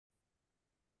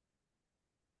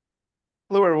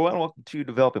Hello, everyone. Welcome to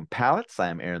Developing Palates.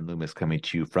 I'm Aaron Loomis coming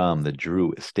to you from the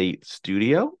Drew Estate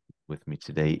Studio. With me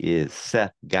today is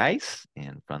Seth Geis,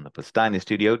 and from the Pastani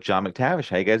Studio, John McTavish.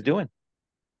 How you guys doing?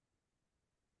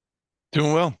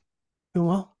 Doing well. Doing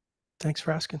well. Thanks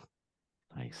for asking.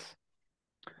 Nice.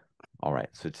 All right.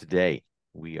 So today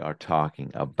we are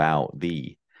talking about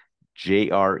the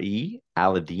JRE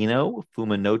Aladino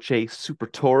Fuma Noche Super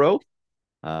Toro.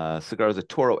 Cigar is a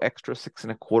Toro Extra 6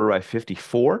 1/4 by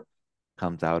 54.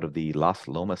 Comes out of the Las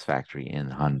Lomas factory in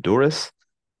Honduras.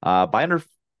 Binder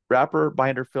wrapper,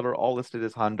 binder filler, all listed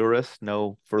as Honduras.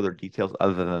 No further details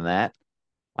other than that.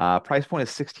 Price point is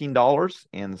 $16,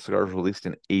 and the cigar was released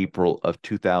in April of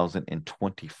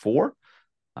 2024.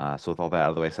 So with all that out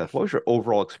of the way, Seth, what was your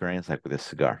overall experience like with this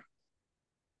cigar?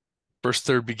 First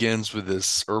third begins with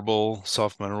this herbal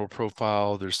soft mineral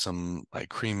profile. There's some like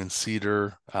cream and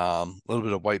cedar, a little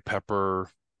bit of white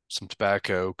pepper, some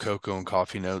tobacco, cocoa, and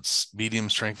coffee notes, medium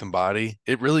strength and body.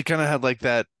 It really kind of had like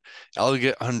that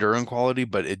elegant Honduran quality,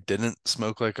 but it didn't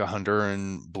smoke like a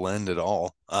Honduran blend at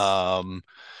all.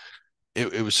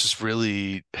 It was just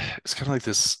really, it's kind of like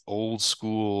this old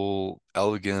school,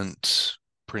 elegant,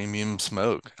 premium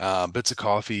smoke. Bits of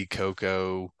coffee,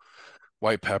 cocoa,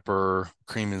 white pepper,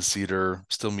 cream and cedar,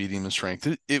 still medium in strength.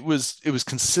 It was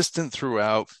consistent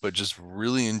throughout, but just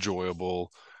really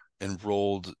enjoyable and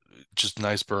rolled just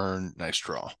nice burn, nice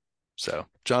draw. So,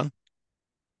 John?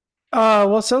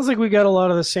 Well, it sounds like we got a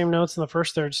lot of the same notes in the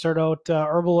first third. Start out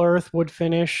herbal earth, wood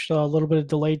finish, a little bit of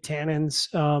delayed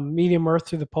tannins, medium earth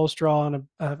through the post draw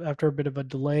after a bit of a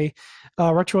delay.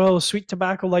 Retro sweet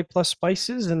tobacco, light plus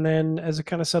spices, and then as it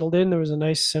kind of settled in, there was a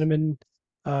nice cinnamon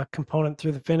component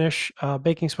through the finish.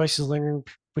 Baking spices lingering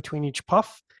between each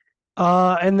puff.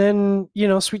 And then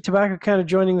sweet tobacco kind of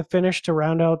joining the finish to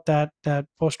round out that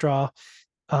post draw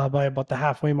by about the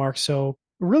halfway mark. So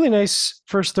really nice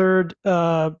first third.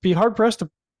 Be hard pressed to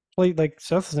play like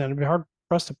Seth said. Be hard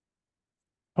pressed to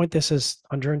point this as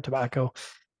Honduran tobacco.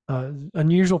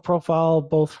 Unusual profile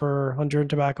both for Honduran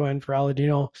tobacco and for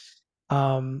Aladino,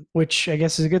 which I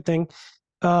guess is a good thing.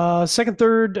 Second,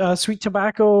 third, sweet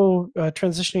tobacco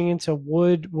transitioning into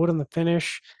wood on the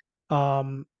finish.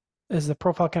 As the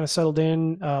profile kind of settled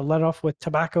in, led off with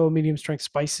tobacco, medium strength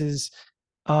spices,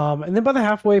 and then by the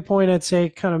halfway point, I'd say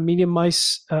kind of medium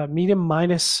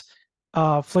minus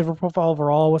flavor profile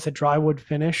overall with a dry wood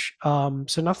finish. So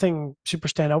nothing super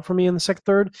stand out for me in the second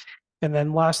third. And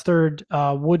then last third,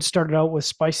 wood started out with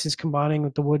spices combining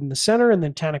with the wood in the center, and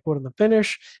then tannic wood in the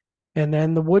finish. And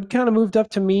then the wood kind of moved up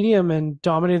to medium and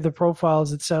dominated the profile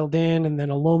as it settled in. And then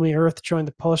a loamy earth joined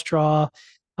the post draw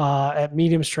at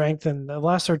medium strength. And the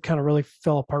last third kind of really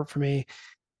fell apart for me.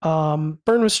 Burn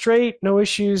was straight, no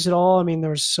issues at all. I mean,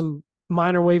 there was some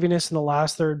minor waviness in the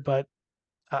last third, but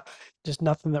just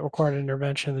nothing that required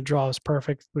intervention. The draw was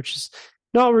perfect, which is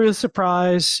not really a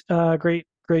surprise. Great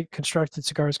constructed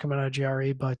cigars coming out of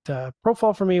JRE, but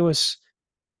profile for me was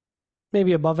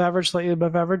maybe above average, slightly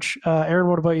above average. Aaron,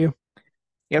 what about you?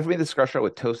 Yeah, for me, the cigar started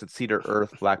with toasted cedar,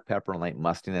 earth, black pepper, and light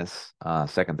mustiness.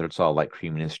 Second, third saw light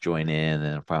creaminess join in, and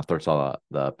then final third saw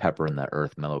the pepper and the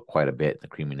earth mellow quite a bit. The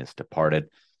creaminess departed.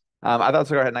 I thought the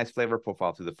cigar had a nice flavor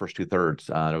profile through the first two thirds.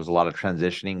 There was a lot of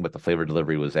transitioning, but the flavor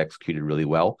delivery was executed really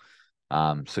well.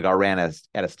 Cigar ran as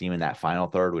at a steam in that final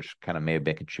third, which kind of may have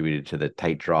been contributed to the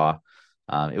tight draw.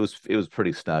 It was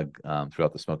pretty snug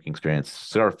throughout the smoking experience.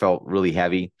 Cigar felt really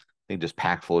heavy. I think just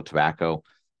packed full of tobacco.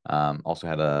 Also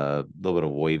had a little bit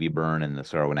of wavy burn, and the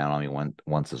cigar went out on me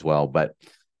once as well. But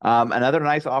another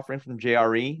nice offering from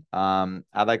JRE.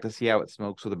 I'd like to see how it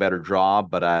smokes with a better draw,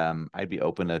 but I'd be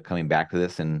open to coming back to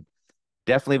this and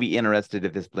definitely be interested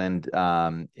if this blend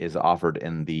is offered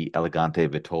in the Elegante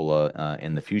Vitola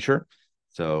in the future.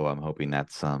 So I'm hoping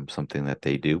that's something that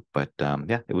they do. But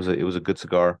yeah, it was a good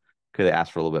cigar. Could have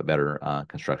asked for a little bit better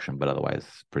construction, but otherwise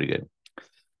pretty good.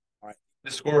 All right.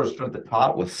 The score is from the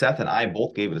top with Seth and I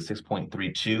both gave it a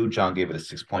 6.32. John gave it a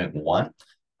 6.1.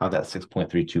 How'd that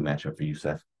 6.32 match up for you,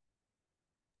 Seth?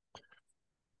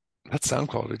 That sound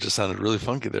quality just sounded really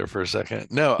funky there for a second.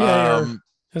 No, Yeah,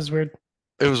 it was weird.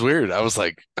 it was weird. I was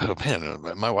like, oh man,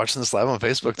 am I watching this live on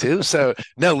Facebook too? So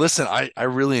no, listen, I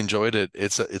really enjoyed it.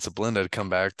 It's a blend I'd come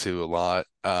back to a lot.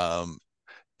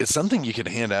 It's something you could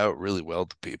hand out really well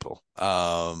to people.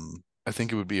 I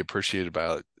think it would be appreciated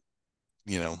by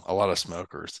a lot of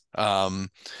smokers. And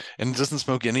it doesn't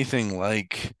smoke anything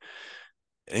like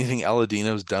anything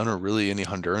Aladino's done or really any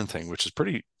Honduran thing, which is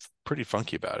pretty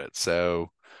funky about it. So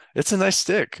it's a nice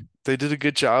stick. They did a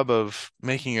good job of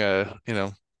making a,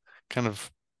 kind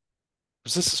of,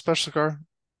 is this a special cigar?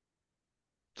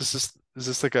 Is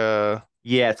this like a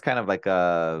Yeah, it's kind of like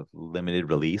a limited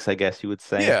release, I guess you would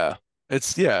say. yeah.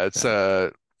 It's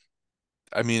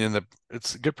I mean,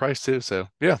 it's a good price too. So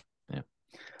yeah.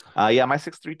 Yeah, my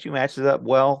 632 matches up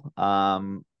well.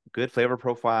 Good flavor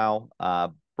profile.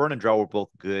 Burn and draw were both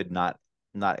good, not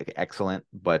excellent,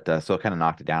 but still kind of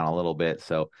knocked it down a little bit.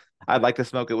 So I'd like to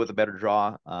smoke it with a better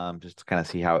draw, just to kind of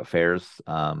see how it fares.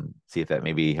 See if that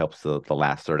maybe helps the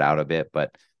last third out a bit.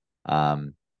 But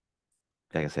um,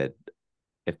 like I said,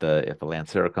 if the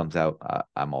Lancero comes out,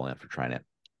 I'm all in for trying it.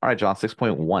 All right, John,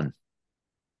 6.1.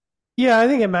 Yeah, I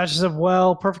think it matches up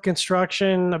well. Perfect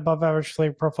construction, above average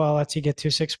flavor profile. Lets you get to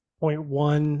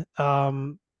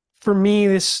 6.1. For me,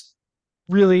 this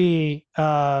really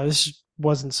this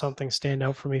wasn't something stand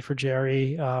out for me for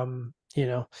JRE.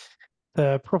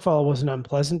 The profile wasn't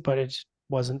unpleasant, but it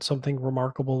wasn't something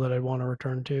remarkable that I'd want to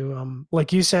return to.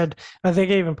 Like you said, I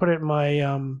think I even put it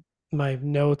in my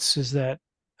notes is that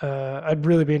I'd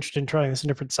really be interested in trying this in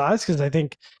different size because I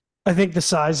think the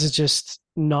size is just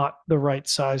not the right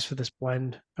size for this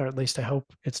blend, or at least I hope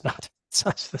it's not the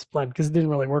size for this blend because it didn't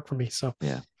really work for me. So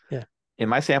Yeah. yeah. In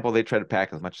my sample, they tried to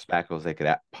pack as much tobacco as they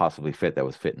could possibly fit that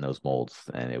was fit in those molds,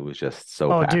 and it was just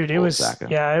so Oh, packed dude, it full of was tobacco.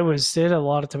 yeah, it had a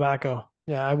lot of tobacco.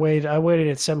 Yeah, I weighed it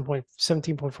at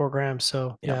 17.4 grams.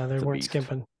 So Yep, yeah, they it's a weren't beast.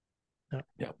 skimping. Yeah.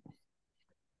 Yep.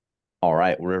 All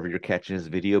right, wherever you're catching this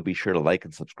video, be sure to like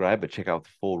and subscribe, but check out the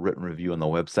full written review on the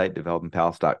website,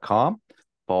 developingpalace.com.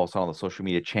 Follow us on all the social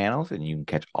media channels, and you can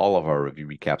catch all of our review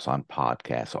recaps on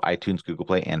podcasts. So iTunes, Google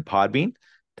Play, and Podbean.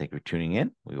 Thank you for tuning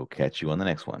in. We will catch you on the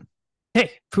next one. Hey,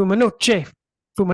 Fuma Noche.